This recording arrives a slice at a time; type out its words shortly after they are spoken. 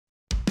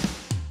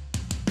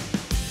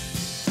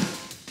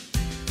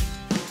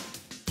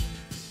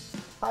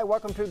Hi,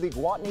 welcome to the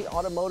Gwatney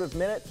Automotive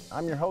Minute.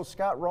 I'm your host,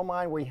 Scott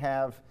Romine. We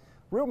have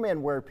Real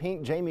Men Wear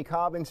Pink, Jamie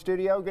Cobb in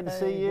studio. Good to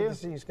see you. Good to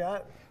see you,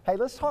 Scott. Hey,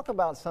 let's talk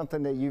about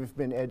something that you've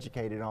been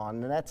educated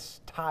on, and that's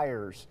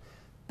tires.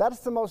 That's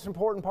the most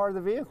important part of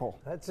the vehicle.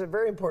 That's a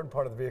very important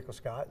part of the vehicle,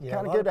 Scott.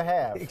 Kind of good to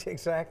have.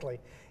 Exactly.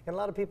 And a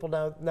lot of people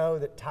don't know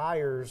that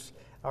tires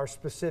are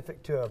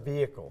specific to a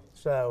vehicle.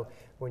 So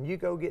when you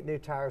go get new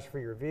tires for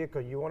your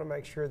vehicle, you want to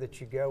make sure that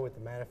you go with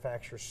the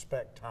manufacturer's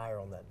spec tire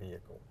on that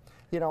vehicle.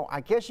 You know,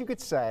 I guess you could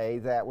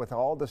say that with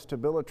all the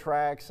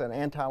StabiliTrax and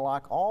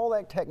anti-lock, all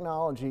that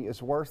technology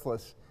is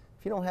worthless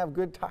if you don't have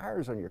good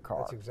tires on your car.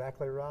 That's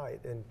exactly right.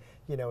 And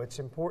you know, it's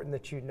important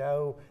that you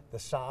know the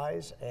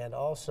size and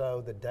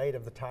also the date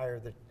of the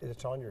tire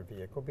that's on your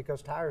vehicle,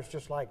 because tires,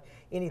 just like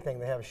anything,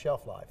 they have a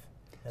shelf life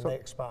and they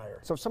expire.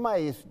 So if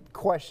somebody is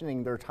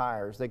questioning their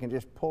tires, they can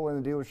just pull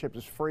in the dealership.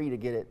 It's free to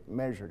get it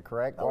measured,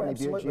 correct? Oh,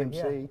 absolutely.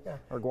 GMC Yeah.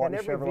 or Gwatney and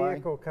every Chevrolet?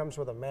 vehicle comes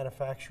with a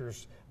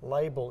manufacturer's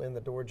label in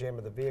the door jamb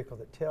of the vehicle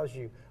that tells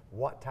you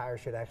what tire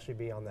should actually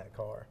be on that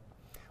car.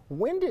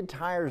 When did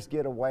tires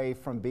get away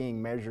from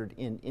being measured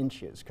in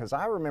inches? Because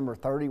I remember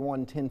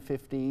 31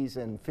 1050s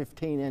and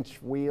 15-inch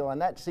wheel,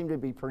 and that seemed to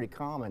be pretty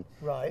common.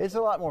 Right. It's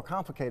a lot more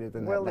complicated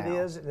than that now. Well, it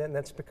is, and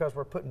that's because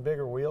we're putting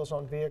bigger wheels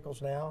on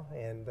vehicles now,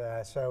 and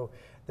so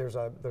there's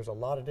a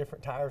lot of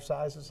different tire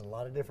sizes and a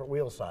lot of different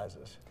wheel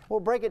sizes. Well,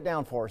 break it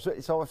down for us.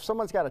 So if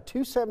someone's got a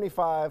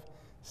 275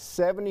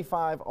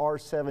 75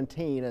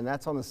 R17, and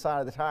that's on the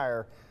side of the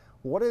tire,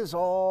 what does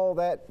all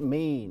that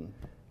mean?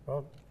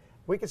 Well,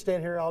 we could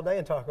stand here all day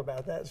and talk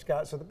about that,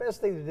 Scott. So the best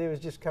thing to do is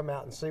just come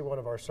out and see one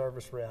of our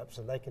service reps,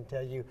 and they can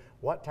tell you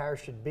what tires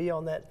should be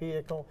on that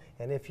vehicle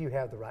and if you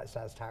have the right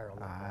size tire on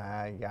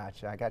that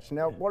vehicle. I got you.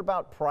 Now, what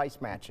about price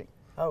matching?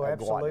 Oh,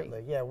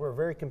 absolutely. Yeah, we're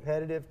very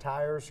competitive.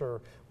 Tires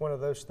are one of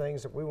those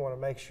things that we want to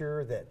make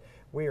sure that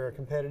we are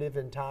competitive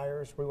in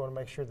tires. We want to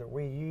make sure that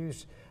we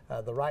use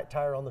the right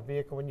tire on the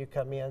vehicle when you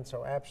come in.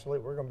 So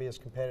absolutely, we're going to be as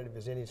competitive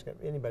as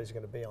anybody's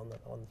going to be on the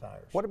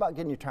tires. What about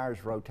getting your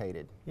tires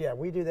rotated? Yeah,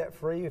 we do that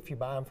free if you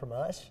buy them from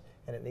us,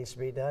 and it needs to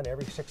be done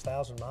every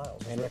 6,000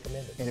 miles. It's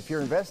recommended. And if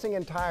you're investing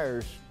in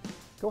tires,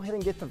 go ahead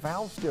and get the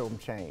valve stem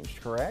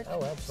changed, correct?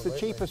 Oh, absolutely. It's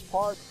the cheapest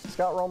part.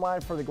 Scott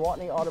Romine for the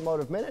Gwatney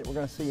Automotive Minute. We're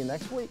going to see you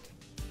next week.